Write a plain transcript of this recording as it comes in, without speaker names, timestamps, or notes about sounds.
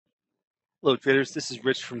Hello traders, this is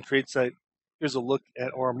Rich from tradesight. Here's a look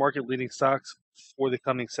at our market leading stocks for the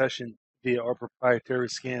coming session via our proprietary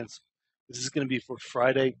scans. This is going to be for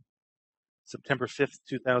Friday, September 5th,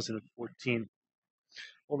 2014.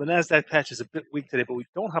 Well, the NASDAQ patch is a bit weak today, but we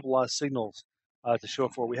don't have a lot of signals to show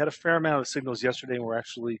for. We had a fair amount of signals yesterday, and we're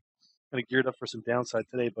actually kind of geared up for some downside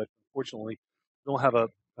today, but unfortunately, we don't have a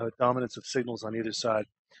dominance of signals on either side.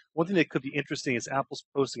 One thing that could be interesting is Apple's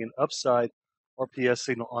posting an upside RPS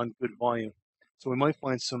signal on good volume. So we might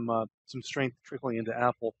find some strength trickling into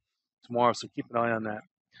Apple tomorrow, so keep an eye on that.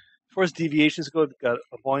 As far as deviations go, we've got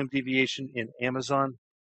a volume deviation in Amazon.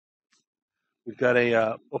 We've got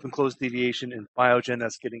a open-close deviation in Biogen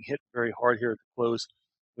that's getting hit very hard here at the close.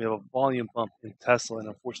 We have a volume bump in Tesla, and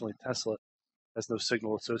unfortunately Tesla has no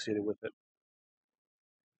signal associated with it.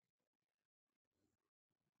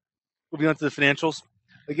 Moving on to the financials.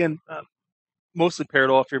 Again, mostly paired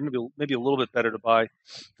off here, maybe a little bit better to buy.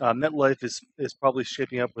 MetLife is probably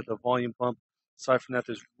shaping up with a volume bump. Aside from that,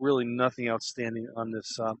 there's really nothing outstanding on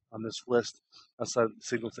this list outside of the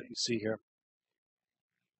signals that you see here.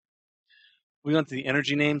 Moving on to the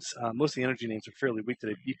energy names. Most of the energy names are fairly weak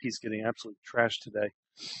today. BP is getting absolutely trashed today.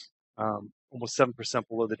 Almost 7%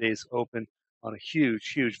 below the day's open on a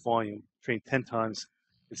huge volume, trading 10 times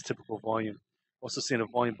its typical volume. Also seeing a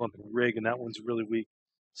volume bump in RIG, and that one's really weak.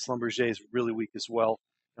 Schlumberger is really weak as well.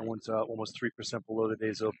 That one's almost 3% below the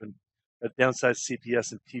day's open. A downside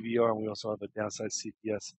CPS and PBR, and we also have a downside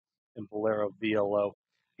CPS in Valero VLO.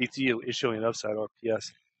 BTU is showing an upside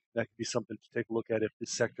RPS. That could be something to take a look at if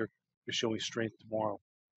this sector is showing strength tomorrow.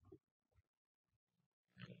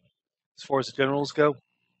 As far as the generals go,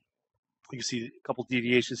 you can see a couple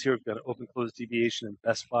deviations here. We've got an open close deviation in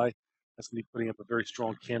Best Buy. That's going to be putting up a very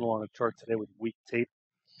strong candle on a chart today with weak tape.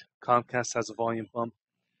 Comcast has a volume bump.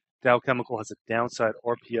 Dow Chemical has a downside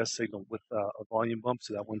RPS signal with a volume bump,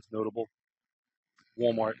 so that one's notable.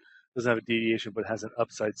 Walmart doesn't have a deviation, but has an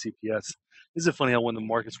upside CPS. This is funny how when the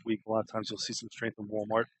market's weak, a lot of times you'll see some strength in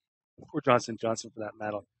Walmart or Johnson & Johnson for that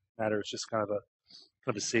matter. It's just kind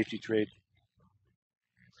of a safety trade.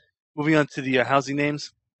 Moving on to the housing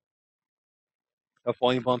names.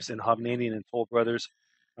 Volume bumps in Hovnanian and Toll Brothers.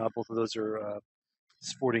 Both of those are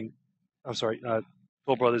sporting.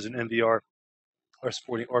 Toll Brothers and MVR are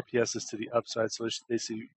sporting RPSs to the upside, so they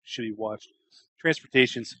should be watched.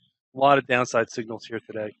 Transportation's a lot of downside signals here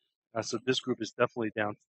today, so this group is definitely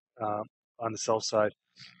down on the sell side.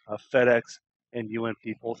 FedEx and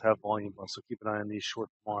UNP both have volume bumps, so keep an eye on these short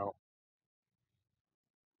tomorrow.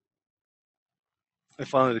 And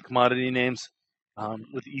finally, the commodity names,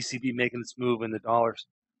 with the ECB making its move and the dollars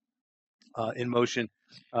in motion.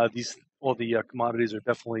 All the commodities are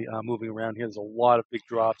definitely moving around here. There's a lot of big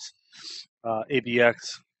drops.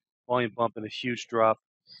 ABX, volume bump and a huge drop.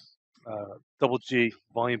 Double G,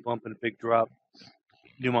 volume bump and a big drop.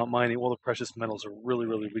 Newmont Mining, all the precious metals are really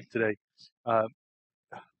weak today.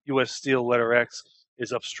 U.S. Steel, letter X,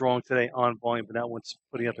 is up strong today on volume, but that one's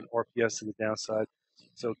putting up an RPS to the downside.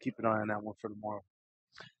 So keep an eye on that one for tomorrow.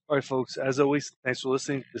 All right, folks, as always, thanks for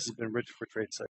listening. This has been Rich for tradesight.